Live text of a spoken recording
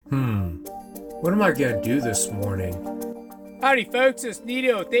What am I going to do this morning? Howdy folks, it's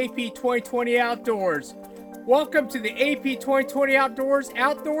Nito with AP 2020 Outdoors. Welcome to the AP 2020 Outdoors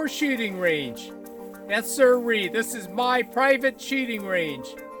outdoor shooting range. Yes sirree, this is my private shooting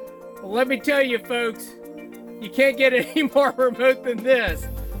range. Well, let me tell you folks, you can't get any more remote than this.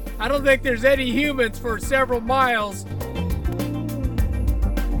 I don't think there's any humans for several miles.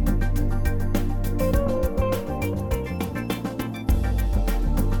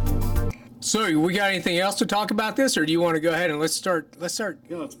 So, we got anything else to talk about this, or do you want to go ahead and let's start? Yeah,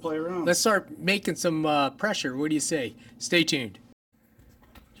 let's play around. Let's start making some pressure. What do you say? Stay tuned.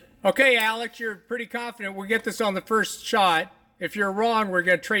 Okay, Alex, you're pretty confident we'll get this on the first shot. If you're wrong, we're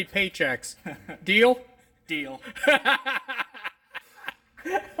going to trade paychecks. Deal? Deal.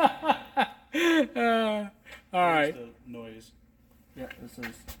 All right. The noise. Yeah, this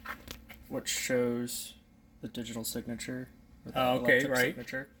is what shows the digital signature. Or the Okay, electric right.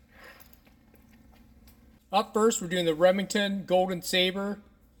 Signature. Up first, we're doing the Remington Golden Saber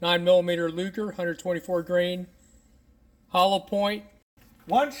 9mm Luger, 124 grain, hollow point.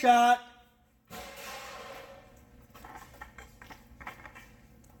 One shot.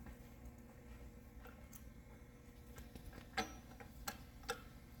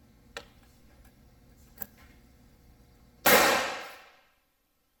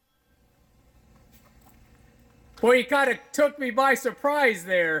 Boy, you kind of took me by surprise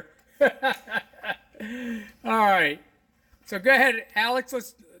there. All right. So go ahead, Alex.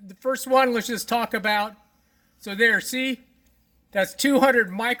 The first one, let's just talk about. So there, see? That's 200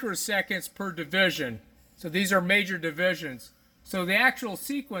 microseconds per division. So these are major divisions. So the actual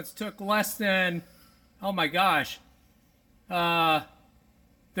sequence took less than, oh my gosh. The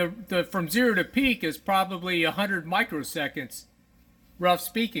from zero to peak is probably 100 microseconds. Rough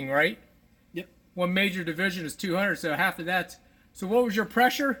speaking, right? Yep. One major division is 200, so half of that's. So what was your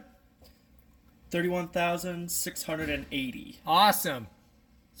pressure? 31,680. Awesome.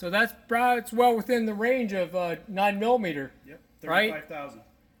 So that's it's well within the range of 9mm. Yep, Right? 35,000.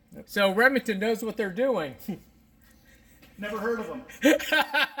 So Remington knows what they're doing. Never heard of them.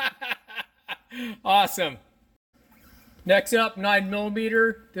 Awesome. Next up,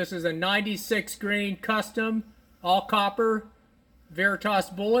 9mm. This is a 96 grain custom, all copper, Veritas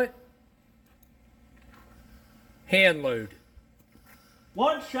bullet. Hand load.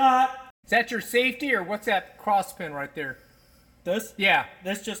 One shot. Is that your safety, or what's that cross pin right there? This? Yeah.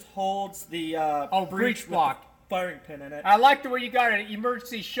 This just holds the breech with block. the firing pin in it. I like the way you got an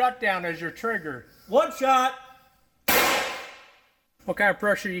emergency shutdown as your trigger. One shot. What kind of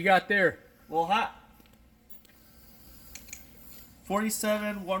pressure you got there? A little hot.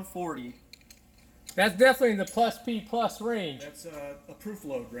 47, 140. That's definitely in the plus P plus range. That's a proof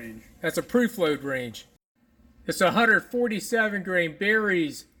load range. That's a proof load range. It's 147 grain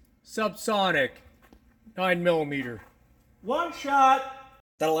berries subsonic 9mm. One shot.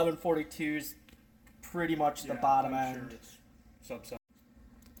 That 1142 is pretty much the bottom I'm end. Sure it's subsonic.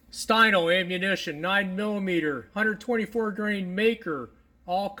 Steinel ammunition 9mm 124 grain maker,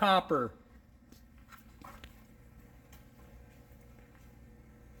 all copper.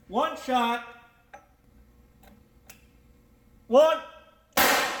 One shot. One.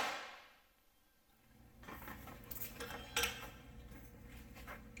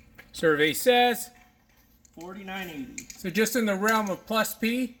 Survey says. 4980. So just in the realm of plus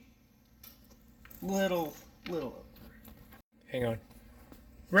P. Little. Hang on.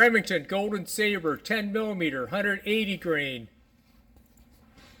 Remington Golden Saber 10mm 180 grain.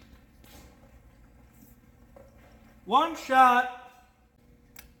 One shot.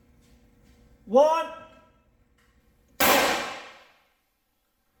 One.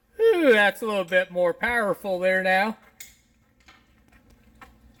 Ooh, that's a little bit more powerful there now.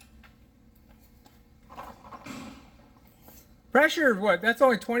 Pressure, what? That's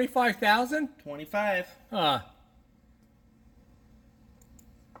only 25,000? 25. Huh.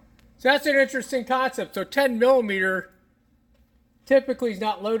 So that's an interesting concept. So 10mm typically is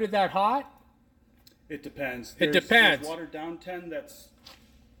not loaded that hot. It depends. It depends. There's watered down 10 that's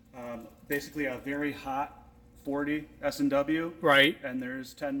basically a very hot 40 S&W. Right. And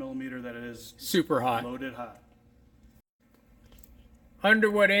there's 10mm that is Super hot. loaded hot.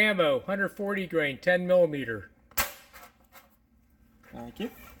 Underwood ammo, 140 grain, 10mm. Thank you.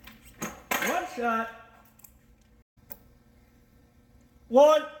 One shot.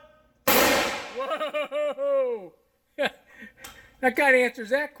 One. Whoa! That kind of answers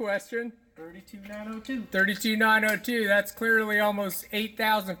that question. 32902. 32902, that's clearly almost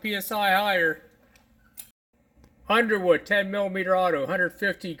 8,000 psi higher. Underwood 10mm auto,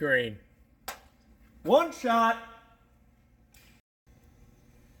 150 grain. One shot.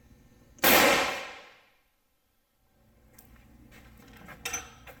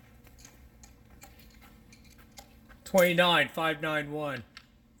 29,591.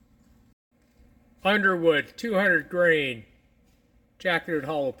 Underwood, 200 grain, jacketed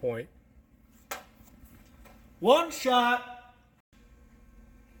hollow point. One shot.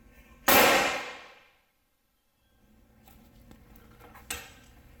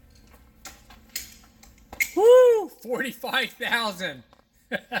 Woo! 45,000.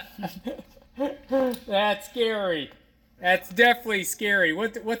 That's scary. That's definitely scary.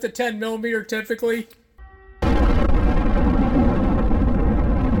 What's a 10 millimeter typically?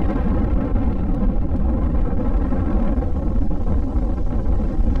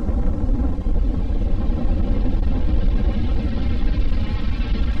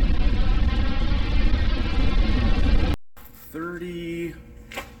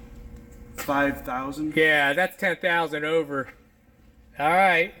 $35,000. Yeah, that's 10,000 over. All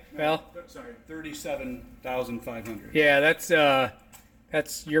right. Well, Sorry, 37,500. yeah, that's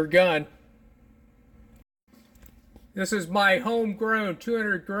your gun. This is my homegrown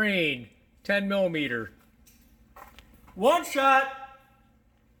 200 grain 10 millimeter. One shot.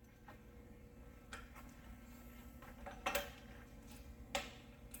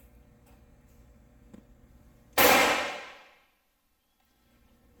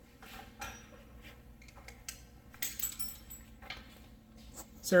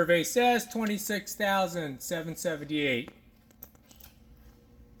 Survey says 26,778.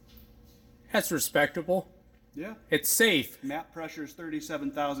 That's respectable. Yeah. It's safe. Map pressure is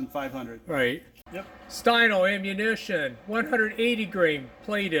 37,500. Right. Yep. Steinel ammunition, 180 grain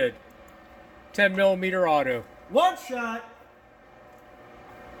plated, 10 millimeter auto. One shot.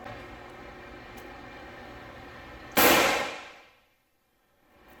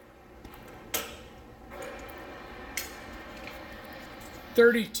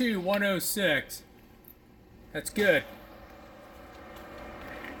 $32,106. That's good.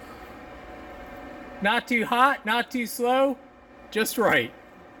 Not too hot, not too slow, just right.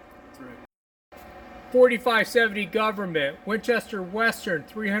 That's right. 4570 government, Winchester Western,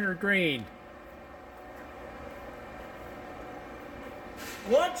 300 grain.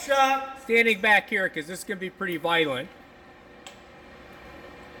 One shot. Standing back here because this is going to be pretty violent.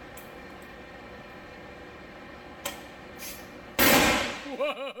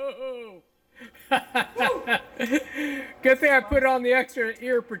 Whoa! Good thing I put on the extra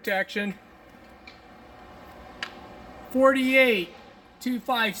ear protection.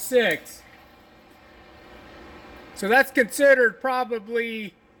 48,256. So that's considered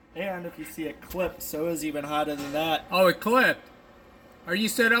probably. And if you see it clipped, so is even hotter than that. Oh, it clipped. Are you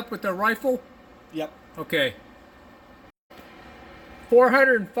set up with the rifle? Yep. Okay.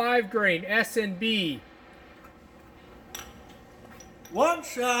 405 grain S&B. One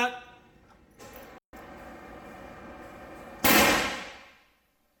shot.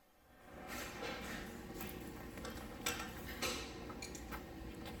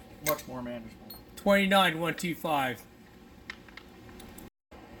 Much more manageable. 29,125.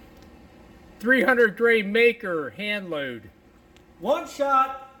 300 grain Maker hand load. One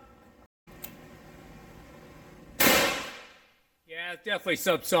shot. Yeah, it's definitely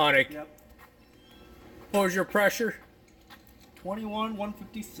subsonic. Yep. What was your pressure?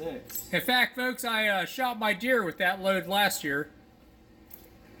 21,156. In fact, folks, I shot my deer with that load last year.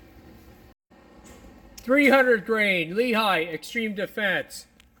 300 grain Lehigh Extreme Defense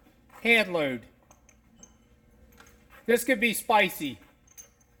hand load. This could be spicy.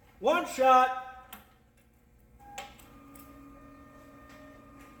 One shot.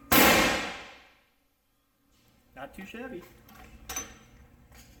 Not too shabby.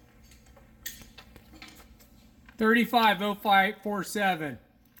 35,0547.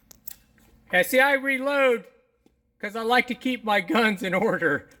 Yeah, see, I reload because I like to keep my guns in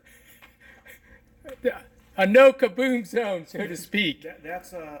order. A no kaboom zone, so to speak.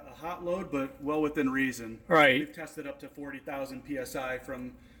 That's a hot load, but well within reason. Right. We've tested up to 40,000 psi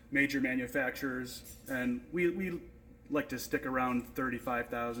from major manufacturers, and we like to stick around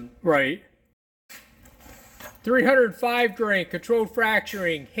 35,000. Right. 305 grain controlled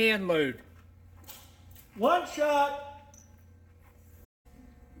fracturing hand load. One shot.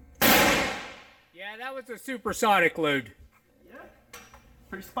 Yeah, that was a supersonic load. Yeah.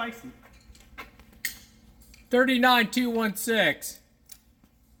 Pretty spicy. 39,216.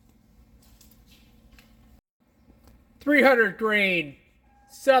 300 grain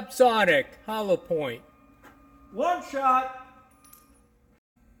subsonic hollow point. One shot.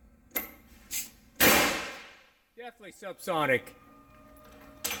 Definitely subsonic.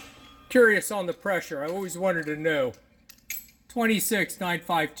 Curious on the pressure. I always wanted to know.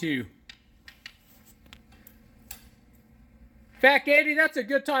 26,952. In fact, Andy, that's a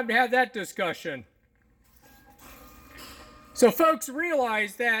good time to have that discussion. So folks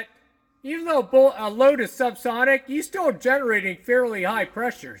realize that even though a load is subsonic, you're still generating fairly high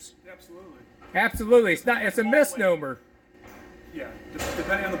pressures. Absolutely. Absolutely. It's a misnomer. Yeah,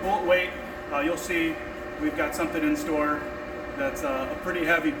 depending on the bullet weight, you'll see we've got something in store that's a pretty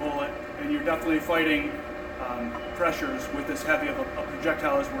heavy bullet, and you're definitely fighting pressures with this heavy of a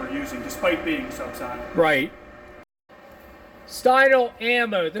projectile as we're using, despite being subsonic. Right. Steinel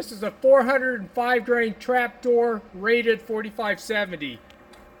ammo. This is a 405 grain trapdoor, rated 4570.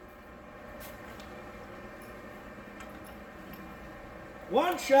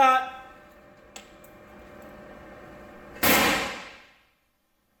 One shot.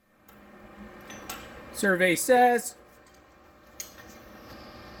 Survey says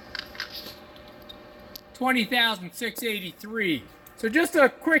 20,683. So just a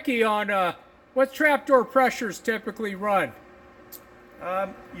quickie on what trapdoor pressures typically run.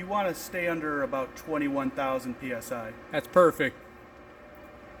 You want to stay under about 21,000 psi. That's perfect.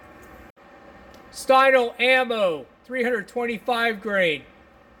 Steinel ammo, 325 grain,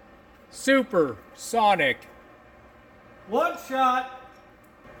 super sonic. One shot.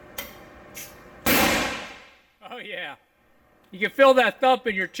 Oh yeah, you can feel that thump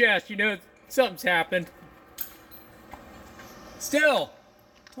in your chest. You know something's happened. Still,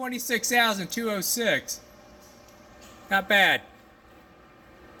 26,206. Not bad.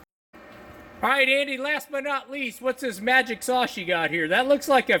 All right, Andy, last but not least, what's this magic sauce you got here? That looks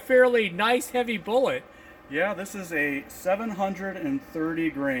like a fairly nice heavy bullet. Yeah, this is a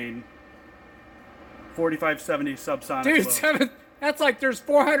 730 grain 4570 subsonic Dude, load. that's like there's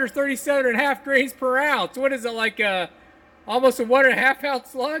 437.5 grains per ounce. What is it, like almost a 1.5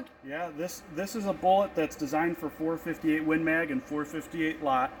 ounce slug? Yeah, this is a bullet that's designed for 458 Win Mag and 458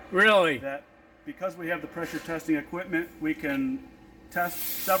 lot. Really? That because we have the pressure testing equipment, we can test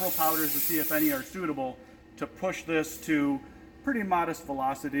several powders to see if any are suitable to push this to pretty modest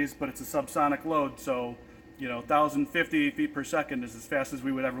velocities, but it's a subsonic load, so 1,050 feet per second is as fast as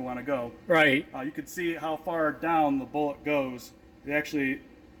we would ever want to go. Right. You can see how far down the bullet goes. It actually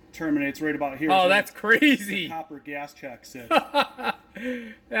terminates right about here. Oh, that's crazy. The copper gas check sits.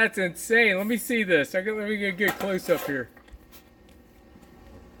 That's insane. Let me see this. Let me get a good close up here.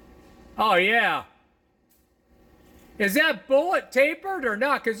 Oh yeah. Is that bullet tapered or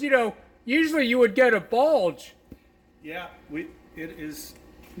not? Because usually you would get a bulge. Yeah, it is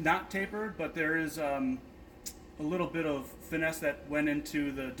not tapered, but there is a little bit of finesse that went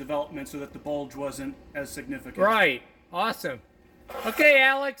into the development so that the bulge wasn't as significant. Right. Awesome. Okay,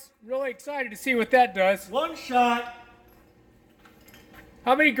 Alex. Really excited to see what that does. One shot.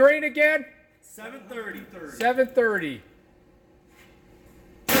 How many grain again? 730. 730.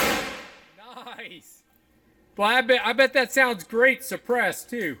 Nice. Well, I bet that sounds great suppressed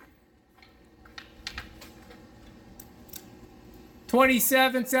too.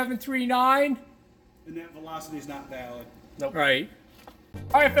 27,739. And that velocity is not valid. Nope. Right.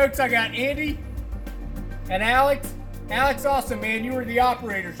 All right, folks. I got Andy and Alex. Alex, awesome, man. You were the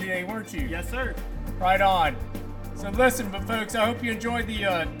operator today, weren't you? Yes, sir. Right on. So listen, but folks, I hope you enjoyed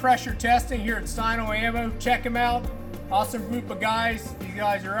the pressure testing here at Steinel Ammo. Check them out. Awesome group of guys. These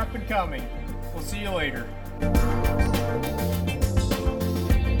guys are up and coming. We'll see you later.